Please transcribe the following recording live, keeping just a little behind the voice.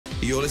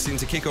You're listening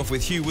to Kickoff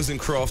with Hugh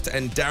Wizencroft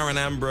and Darren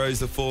Ambrose,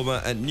 the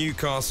former at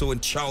Newcastle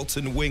and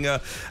Charlton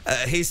winger.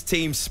 His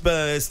team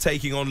Spurs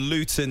taking on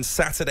Luton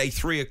Saturday,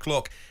 3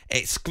 o'clock,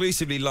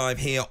 exclusively live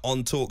here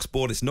on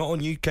talkSPORT. It's not on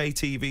UK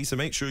TV, so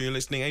make sure you're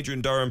listening.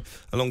 Adrian Durham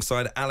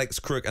alongside Alex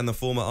Crook and the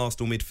former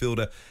Arsenal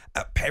midfielder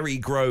at Perry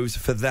Groves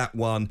for that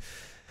one.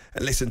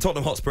 And listen,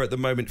 Tottenham Hotspur at the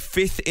moment,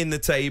 5th in the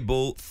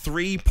table,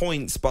 3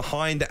 points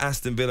behind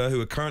Aston Villa,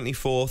 who are currently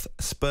 4th.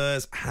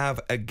 Spurs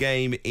have a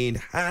game in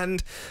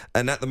hand.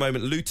 And at the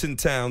moment, Luton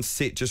Town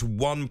sit just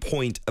 1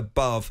 point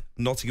above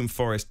Nottingham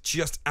Forest,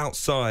 just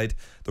outside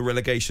the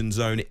relegation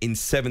zone in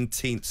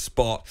 17th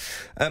spot.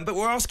 But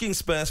we're asking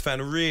Spurs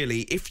fan,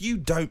 really, if you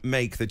don't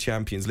make the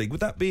Champions League, would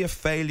that be a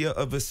failure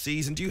of a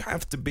season? Do you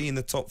have to be in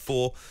the top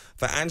 4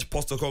 for Ange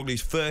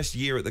Postecoglou's first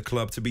year at the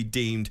club to be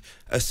deemed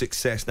a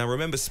success? Now,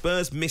 remember,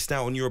 Spurs missed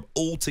out on Europe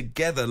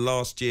altogether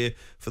last year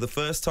for the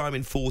first time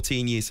in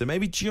 14 years. So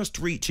maybe just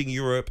reaching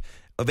Europe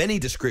of any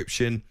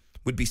description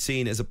would be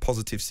seen as a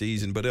positive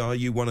season. But are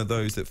you one of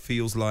those that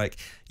feels like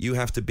you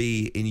have to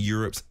be in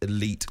Europe's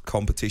elite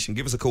competition?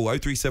 Give us a call,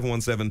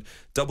 03717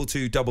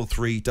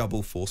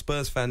 223344.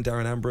 Spurs fan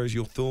Darren Ambrose,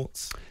 your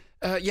thoughts?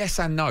 Yes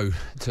and no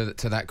to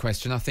that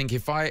question. I think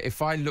if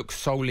I look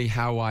solely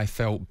how I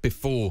felt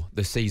before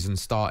the season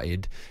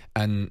started,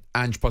 and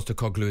Ange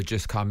Postecoglou had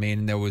just come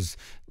in, there was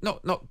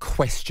not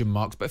question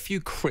marks, but a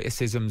few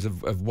criticisms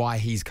of why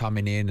he's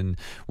coming in and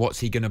what's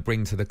he going to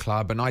bring to the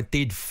club. And I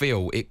did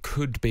feel it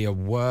could be a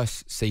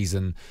worse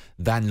season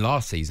than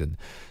last season.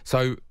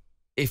 So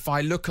if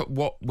I look at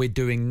what we're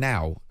doing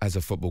now as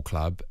a football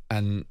club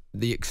and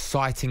the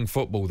exciting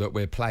football that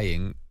we're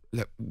playing,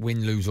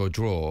 win, lose or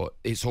draw,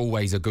 it's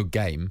always a good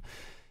game.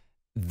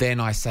 Then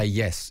I say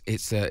yes,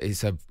 it's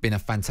been a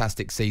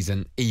fantastic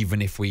season,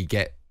 even if we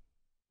get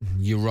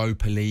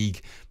Europa League,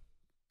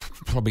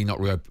 probably not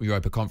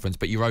Europa Conference,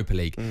 but Europa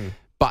League.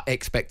 But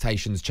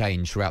expectations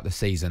change throughout the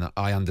season.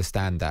 I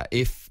understand that.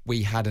 If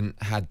we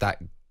hadn't had that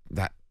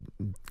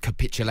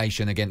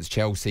capitulation against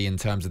Chelsea in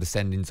terms of the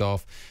sendings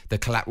off, the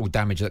collateral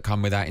damage that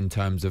come with that in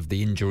terms of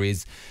the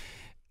injuries,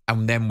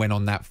 and then went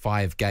on that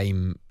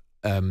 5-game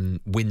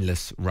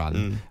winless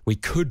run, we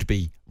could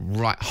be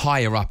right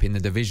higher up in the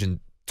division,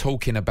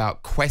 talking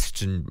about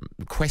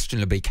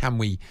questionably, can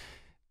we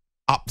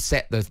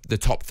upset the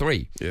top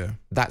 3? Yeah,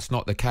 that's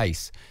not the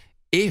case.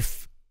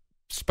 If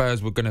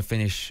Spurs were going to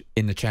finish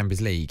in the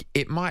Champions League,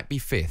 it might be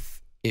 5th,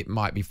 it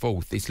might be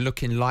 4th. It's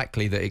looking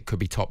likely that it could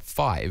be top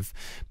 5,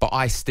 but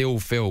I still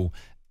feel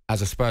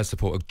as a Spurs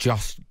supporter,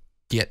 just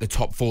get the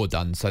top 4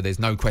 done, so there's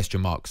no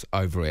question marks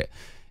over it.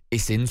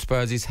 It's in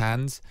Spurs'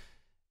 hands.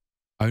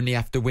 Only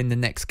have to win the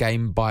next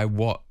game by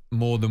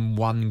more than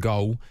 1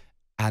 goal,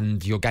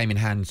 and your game in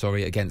hand,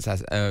 against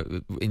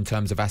in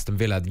terms of Aston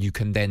Villa, you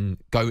can then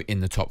go in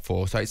the top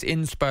 4. So it's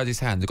in Spurs'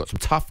 hands. They've got some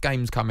tough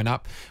games coming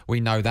up.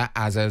 We know that,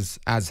 as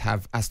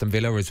have Aston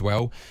Villa as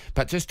well.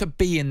 But just to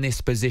be in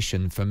this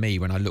position, for me,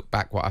 when I look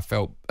back what I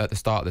felt at the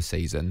start of the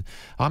season,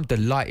 I'm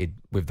delighted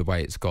with the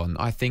way it's gone.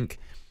 I think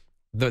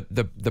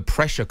the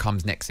pressure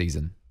comes next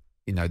season.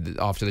 You know,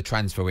 after the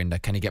transfer window,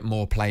 can he get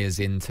more players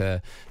in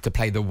to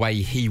play the way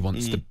he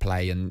wants to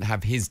play and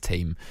have his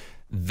team?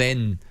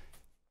 Then,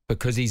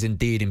 because he's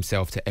endeared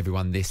himself to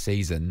everyone this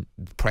season,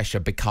 pressure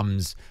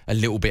becomes a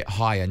little bit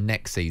higher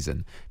next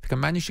season. If he can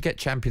manage to get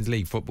Champions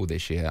League football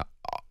this year,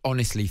 I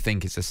honestly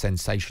think it's a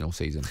sensational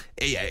season.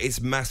 Yeah,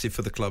 it's massive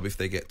for the club if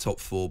they get top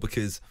 4,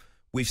 because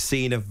we've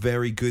seen a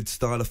very good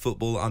style of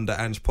football under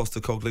Ange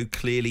Postecoglou.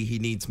 Clearly, he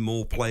needs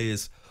more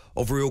players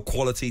of real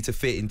quality to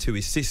fit into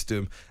his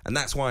system, and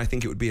that's why I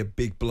think it would be a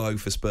big blow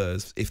for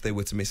Spurs if they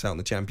were to miss out on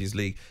the Champions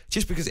League,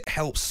 just because it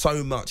helps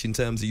so much in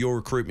terms of your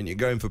recruitment. You're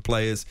going for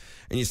players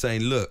and you're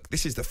saying, look,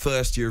 this is the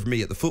first year of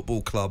me at the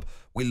football club.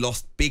 We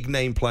lost big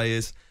name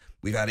players,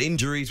 we've had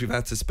injuries, we've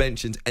had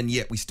suspensions, and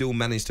yet we still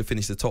managed to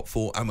finish the top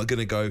 4, and we're going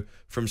to go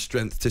from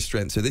strength to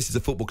strength. So this is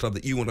a football club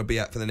that you want to be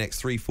at for the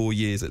next 3-4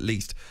 years at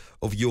least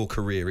of your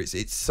career.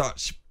 It's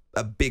such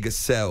a bigger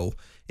sell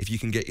if you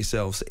can get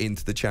yourselves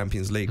into the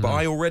Champions League. But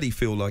I already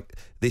feel like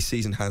this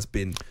season has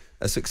been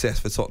a success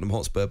for Tottenham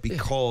Hotspur,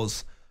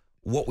 because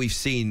what we've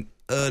seen,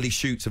 early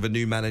shoots of a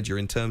new manager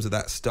in terms of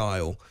that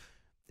style,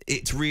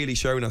 it's really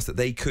shown us that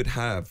they could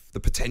have the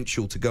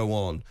potential to go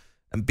on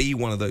and be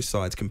one of those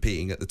sides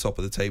competing at the top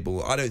of the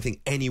table. I don't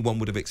think anyone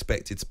would have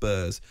expected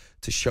Spurs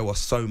to show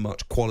us so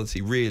much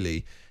quality,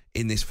 really,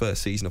 in this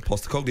first season of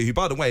Postecoglou, who,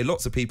 by the way,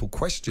 lots of people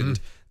questioned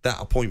that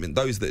appointment.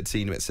 Those that had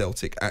seen him at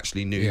Celtic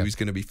actually knew he was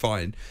going to be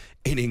fine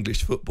in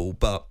English football.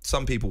 But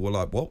some people were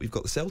like, what? We've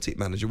got the Celtic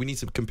manager. We need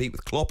to compete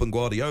with Klopp and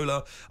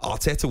Guardiola.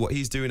 Arteta, what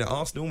he's doing at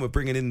Arsenal, and we're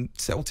bringing in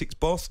Celtic's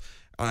boss.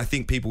 And I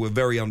think people were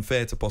very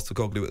unfair to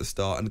Postecoglou at the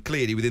start. And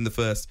clearly, within the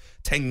first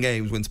 10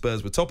 games when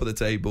Spurs were top of the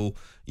table,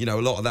 you know,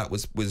 a lot of that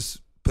was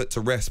put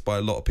to rest by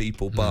a lot of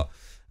people. But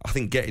I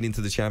think getting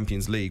into the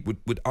Champions League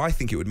I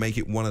think it would make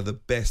it one of the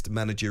best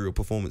managerial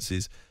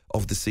performances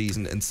of the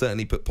season, and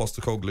certainly put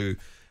Postecoglou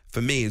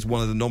for me, is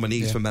one of the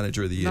nominees for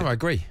Manager of the Year. No, I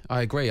agree.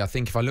 I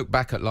think if I look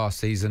back at last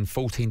season,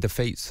 14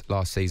 defeats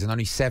last season,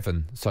 only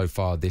 7 so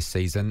far this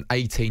season,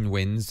 18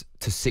 wins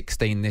to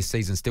 16 this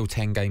season, still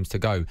 10 games to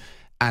go.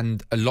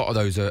 And a lot of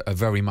those are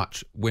very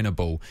much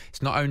winnable.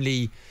 It's not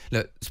only...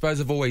 Look, Spurs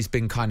have always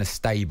been kind of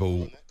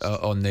stable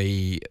on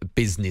the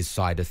business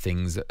side of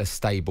things, a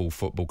stable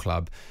football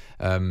club,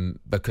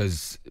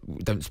 because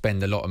we don't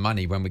spend a lot of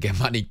money when we get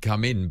money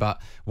come in.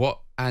 But what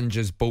Ange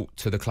has brought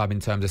to the club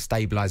in terms of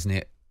stabilising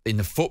it in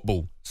the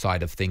football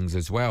side of things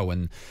as well,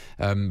 and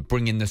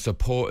bringing the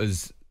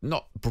supporters...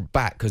 not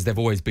back, because they've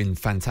always been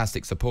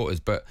fantastic supporters,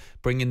 but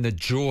bringing the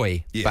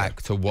joy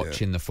back to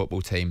watching the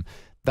football team.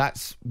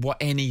 That's what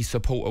any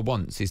supporter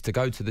wants, is to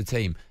go to the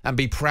team and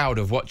be proud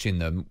of watching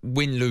them.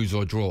 Win, lose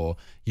or draw,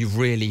 you've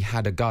really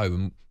had a go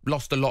and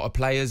lost a lot of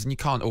players, and you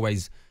can't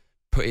always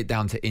put it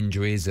down to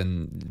injuries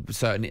and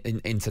certain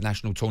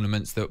international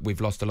tournaments that we've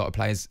lost a lot of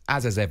players,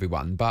 as has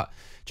everyone. But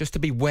just to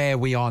be where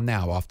we are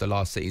now after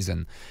last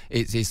season,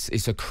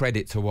 it's a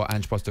credit to what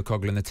Ange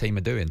Postecoglou and the team are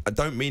doing. I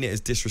don't mean it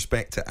as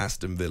disrespect to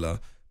Aston Villa,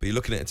 but you're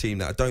looking at a team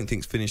that I don't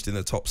think's finished in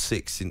the top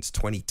 6 since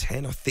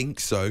 2010, I think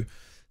so.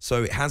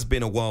 So it has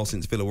been a while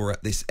since Villa were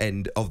at this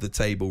end of the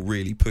table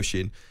really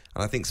pushing.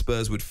 And I think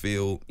Spurs would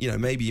feel, you know,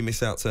 maybe you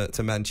miss out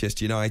to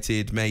Manchester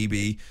United,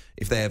 maybe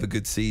if they have a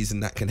good season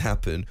that can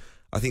happen.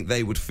 I think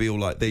they would feel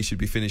like they should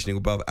be finishing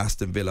above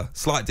Aston Villa.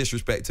 Slight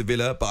disrespect to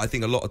Villa, but I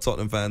think a lot of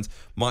Tottenham fans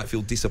might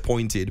feel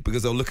disappointed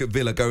because they'll look at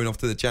Villa going off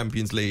to the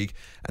Champions League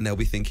and they'll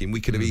be thinking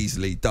we could have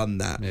easily done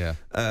that. Yeah.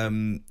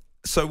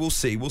 So we'll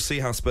see. We'll see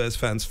how Spurs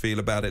fans feel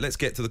about it. Let's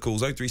get to the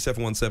calls.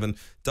 03717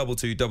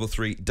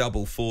 2233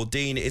 44.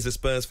 Dean is a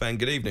Spurs fan.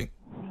 Good evening.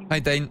 Hey,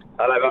 Dean.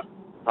 Hello.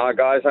 Hi,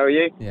 guys. How are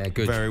you? Yeah,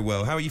 good. Very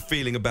well. How are you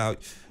feeling about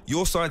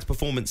your side's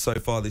performance so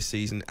far this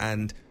season,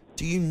 and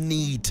do you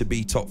need to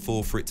be top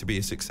 4 for it to be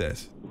a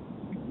success?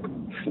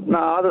 No,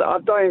 I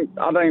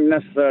don't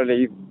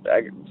necessarily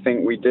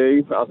think we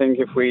do. I think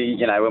if we,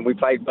 when we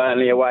played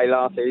Burnley away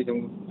last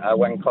season,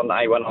 when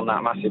Conte went on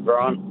that massive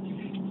run,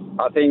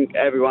 I think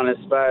everyone as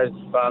Spurs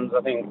fans, I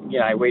think,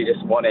 we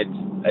just wanted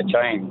a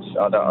change.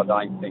 I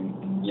don't think,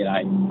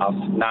 us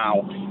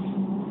now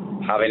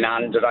having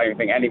Ange, I don't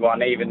think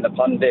anyone, even the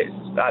pundits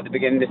at the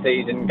beginning of the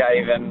season,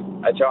 gave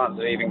him a chance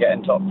of even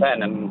getting top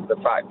 10. And the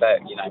fact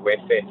that,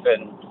 we're 5th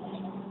and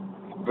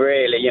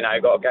really,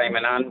 got a game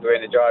in hand, we're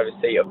in the driver's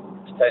seat of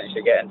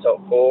potentially getting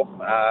top 4.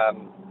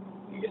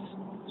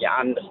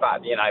 And the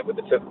fact, with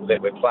the football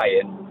that we're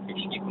playing, if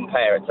you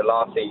compare it to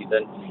last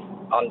season,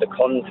 under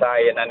Conte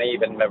and then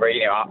even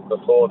Mourinho up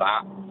before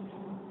that,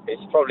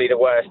 it's probably the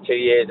worst 2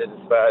 years as a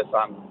Spurs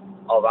fan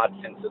I've had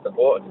since I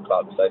supported the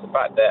club. So the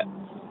fact that,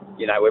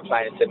 we're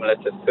playing similar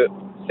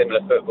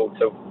football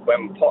to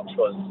when Poch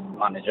was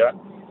manager,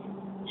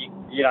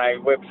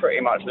 we're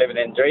pretty much living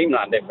in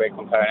dreamland if we're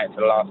comparing it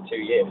to the last 2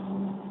 years.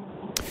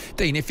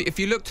 Dean, if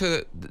you look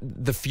to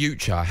the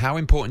future, how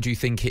important do you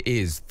think it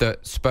is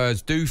that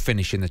Spurs do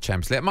finish in the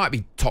Champions League? It might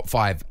be top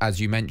 5, as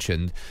you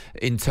mentioned,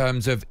 in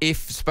terms of if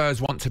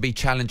Spurs want to be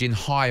challenging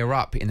higher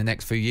up in the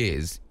next few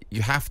years,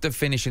 you have to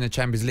finish in the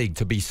Champions League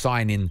to be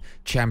signing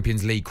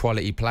Champions League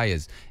quality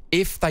players.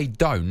 If they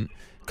don't,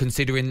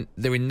 considering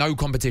they're in no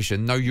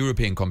competition, no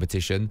European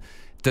competition,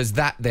 does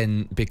that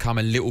then become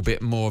a little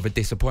bit more of a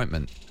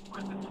disappointment?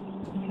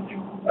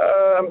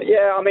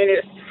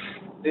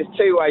 There's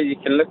 2 ways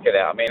you can look at it.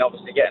 I mean,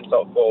 obviously getting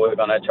top 4, we're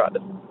going to attract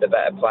the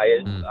better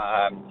players.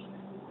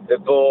 The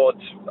board,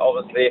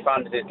 obviously, if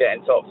Ange is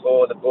getting top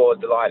 4, the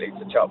board's likely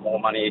to chuck more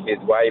money his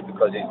way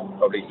because he's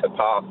probably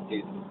surpassed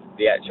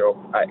the actual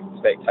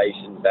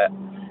expectations that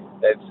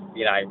they've,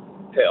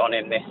 put on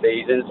in this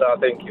season. So I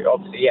think,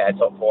 obviously,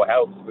 top 4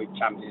 helps with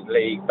Champions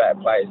League.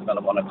 Better players are going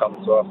to want to come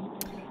to us.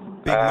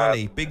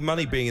 Big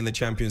money being in the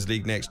Champions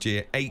League next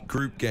year. 8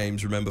 group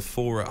games, remember,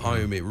 4 at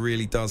home. It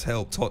really does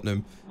help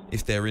Tottenham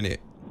if they're in it.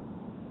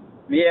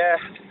 Yeah,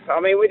 I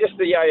mean, we're just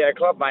a yo-yo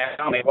club, mate.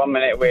 I mean, 1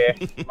 minute we're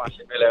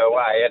smashing Villa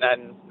away, and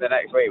then the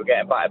next week we're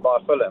getting battered by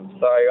Fulham.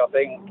 So I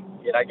think,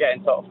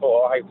 getting top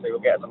 4, hopefully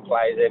we'll get some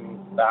players in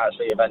that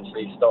actually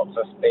eventually stops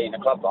us being a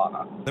club like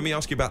that. Let me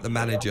ask you about the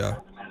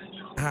manager.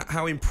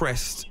 How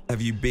impressed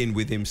have you been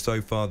with him so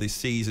far this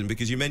season?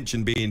 Because you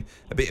mentioned being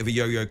a bit of a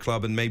yo-yo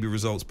club and maybe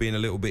results being a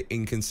little bit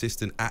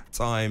inconsistent at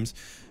times.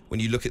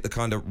 When you look at the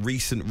kind of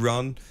recent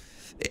run,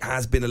 it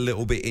has been a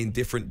little bit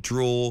indifferent.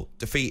 Draw,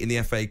 defeat in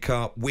the FA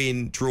Cup,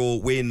 win, draw,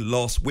 win,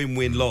 loss,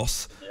 win,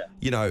 loss.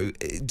 Yeah.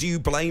 Do you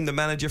blame the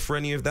manager for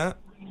any of that?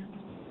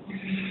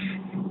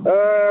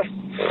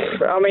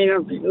 I mean,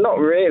 not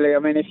really. I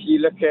mean, if you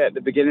look at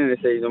the beginning of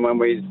the season when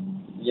we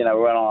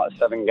went on a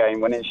 7-game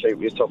winning streak,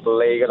 we were top of the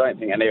league. I don't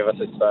think any of us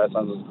as Spurs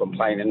fans was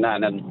complaining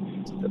then, and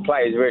the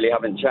players really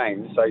haven't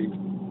changed. So,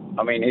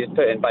 I mean, he's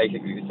putting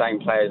basically the same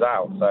players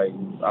out. So,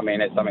 I mean,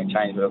 there's something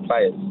changed with the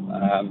players.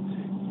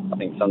 I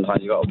think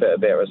sometimes you've got a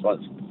bit of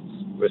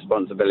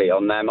responsibility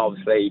on them,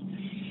 obviously.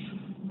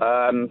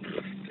 I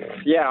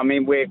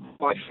mean, we're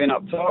quite thin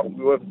up top.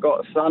 We've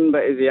got Son,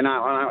 but is he an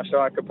out-and-out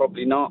striker?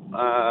 Probably not.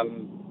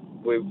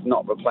 We've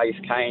not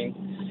replaced Kane.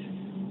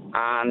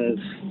 And,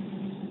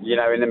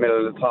 in the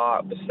middle of the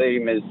park.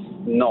 Basouma's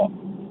not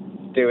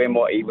doing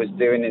what he was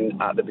doing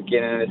at the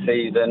beginning of the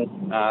season.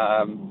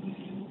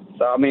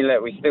 So, I mean,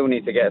 look, we still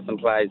need to get some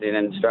players in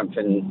and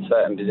strengthen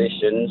certain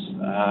positions.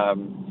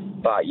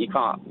 But you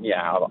can't,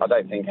 I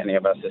don't think any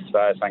of us as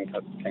Spurs fans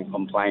can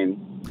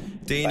complain.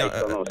 Dean,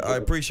 I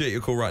appreciate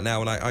your call right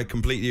now, and I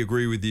completely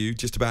agree with you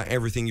just about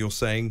everything you're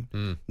saying.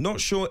 Not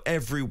sure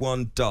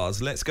everyone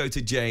does. Let's go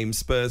to James,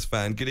 Spurs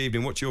fan. Good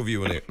evening. What's your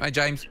view on it? Hey,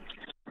 James.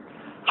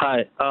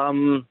 Hi.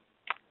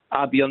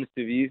 I'll be honest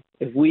with you.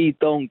 If we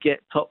don't get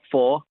top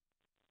 4,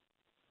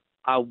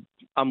 I'm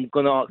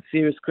going to ask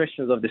serious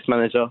questions of this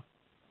manager.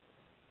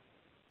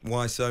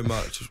 Why so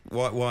much?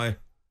 Why?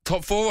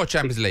 Top 4 or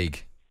Champions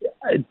League?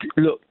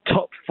 Look,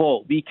 top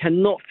 4. We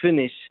cannot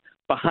finish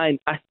behind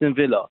Aston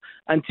Villa.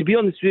 And to be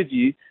honest with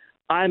you,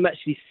 I'm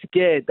actually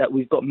scared that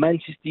we've got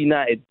Manchester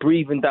United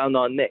breathing down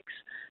our necks.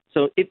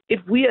 So if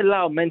we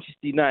allow Manchester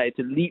United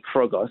to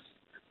leapfrog us,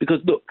 because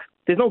look,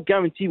 there's no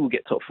guarantee we'll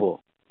get top 4.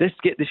 Let's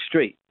get this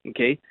straight,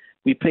 okay?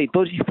 We play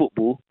dodgy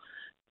football.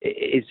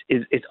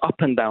 It's up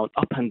and down,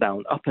 up and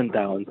down, up and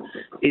down.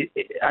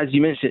 As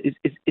you mentioned,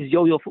 it's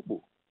yo-yo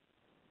football.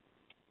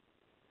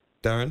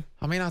 Darren?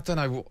 I mean, I don't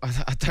know.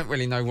 I don't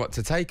really know what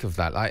to take of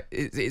that. Like,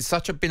 it's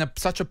been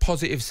such a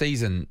positive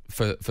season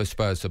for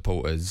Spurs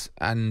supporters,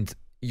 and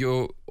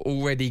you're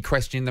already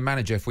questioning the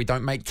manager if we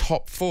don't make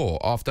top 4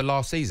 after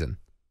last season.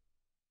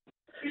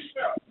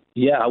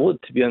 Yeah, I would.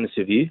 To be honest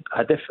with you,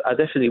 I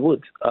definitely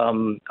would.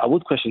 I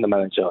would question the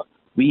manager.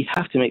 We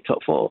have to make top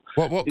 4.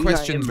 What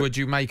questions would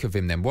you make of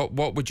him then?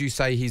 What would you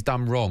say he's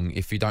done wrong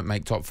if you don't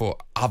make top 4,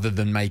 other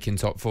than making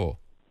top 4?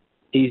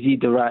 Is he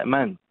the right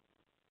man?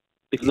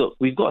 Because look,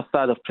 we've got a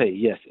style of play.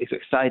 Yes, it's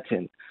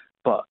exciting,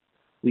 but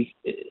we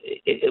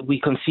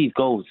concede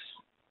goals.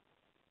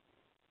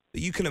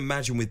 But you can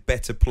imagine with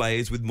better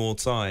players, with more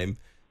time,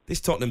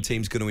 this Tottenham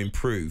team's going to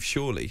improve.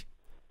 Surely,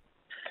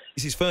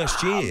 it's his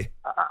first year.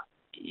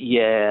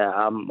 Yeah,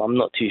 I'm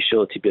not too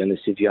sure, to be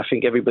honest with you. I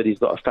think everybody's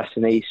got a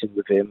fascination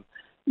with him.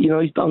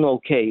 He's done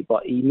okay,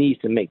 but he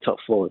needs to make top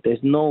 4. There's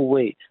no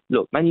way.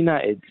 Look, Man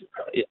United,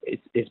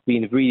 it's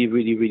been really,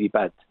 really, really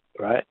bad,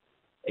 right?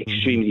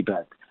 Extremely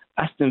bad.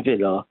 Aston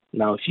Villa,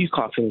 now, if you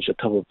can't finish the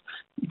top,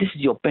 this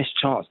is your best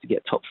chance to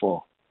get top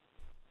 4.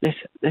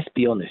 Let's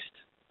be honest.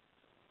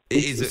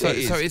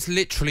 So it's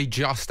literally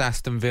just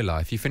Aston Villa.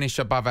 If you finish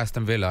above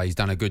Aston Villa, he's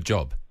done a good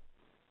job.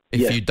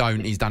 If you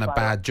don't, he's done a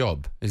bad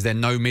job. Is there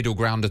no middle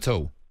ground at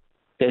all?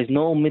 There's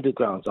no middle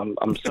grounds.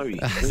 I'm sorry.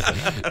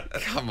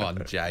 Come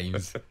on,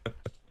 James.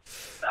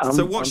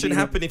 So what should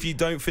happen if you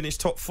don't finish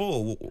top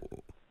 4?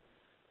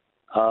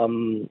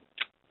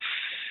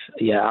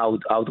 Yeah, I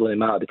would want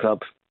him out of the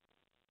club.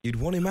 You'd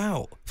want him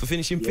out for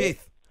finishing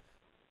 5th?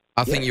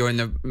 I think you're in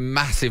a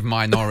massive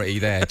minority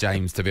there,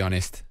 James, to be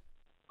honest.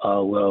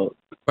 Oh, well.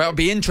 Well, it'll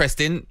be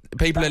interesting.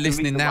 People are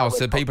listening now,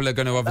 so people are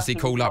going to obviously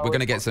call up. We're going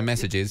to get some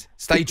messages.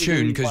 Stay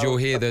tuned because you'll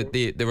hear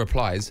the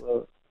replies.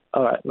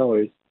 All right, no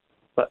worries.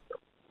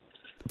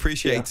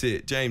 Appreciate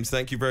it, James.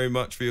 Thank you very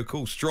much for your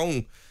call.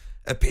 Strong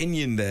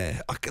opinion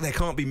there. There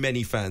can't be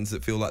many fans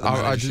that feel like the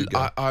manager should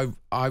go.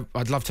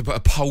 I'd love to put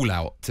a poll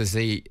out to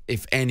see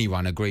if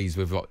anyone agrees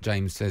with what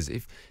James says.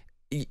 If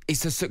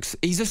he's a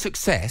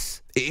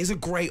success. It is a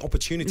great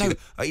opportunity.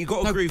 You've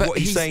got to agree with what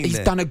he's saying there. He's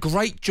done a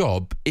great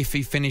job if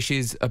he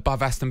finishes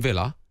above Aston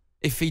Villa.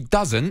 If he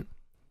doesn't,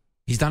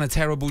 he's done a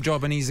terrible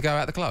job and needs to go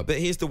out of the club. But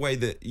here's the way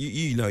that,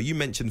 you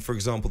mentioned, for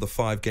example, the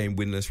 5-game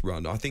winless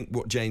run. I think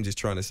what James is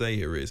trying to say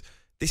here is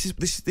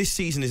this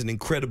season is an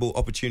incredible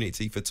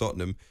opportunity for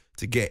Tottenham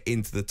to get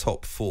into the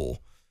top 4.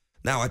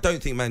 Now, I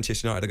don't think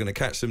Manchester United are going to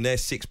catch them. They're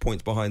 6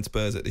 points behind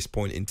Spurs at this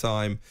point in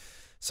time.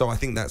 So I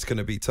think that's going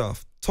to be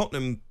tough.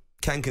 Tottenham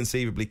can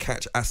conceivably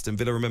catch Aston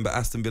Villa. Remember,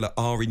 Aston Villa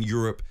are in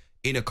Europe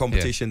in a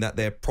competition that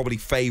they're probably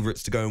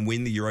favourites to go and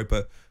win the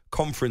Europa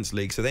Conference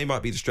League, so they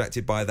might be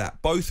distracted by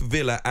that. Both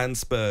Villa and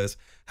Spurs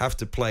have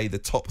to play the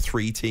top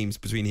 3 teams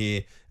between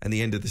here and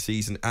the end of the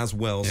season as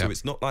well, so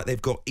it's not like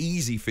they've got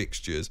easy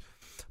fixtures.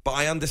 But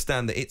I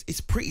understand that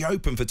it's pretty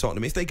open for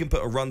Tottenham. If they can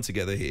put a run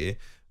together here,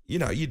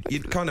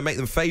 you'd kind of make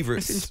them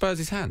favourites. It's in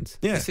Spurs' hands.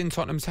 Yeah. It's in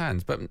Tottenham's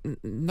hands. But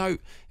no,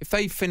 if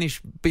they finish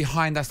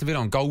behind Aston Villa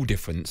on goal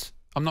difference,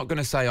 I'm not going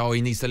to say,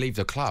 he needs to leave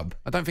the club.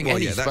 I don't think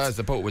any Spurs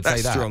supporter would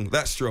say that.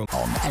 That's strong.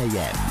 On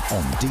AM,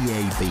 on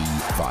DAB,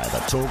 via the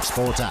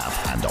talkSPORT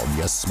app and on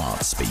your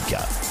smart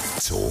speaker.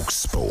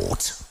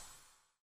 talkSPORT.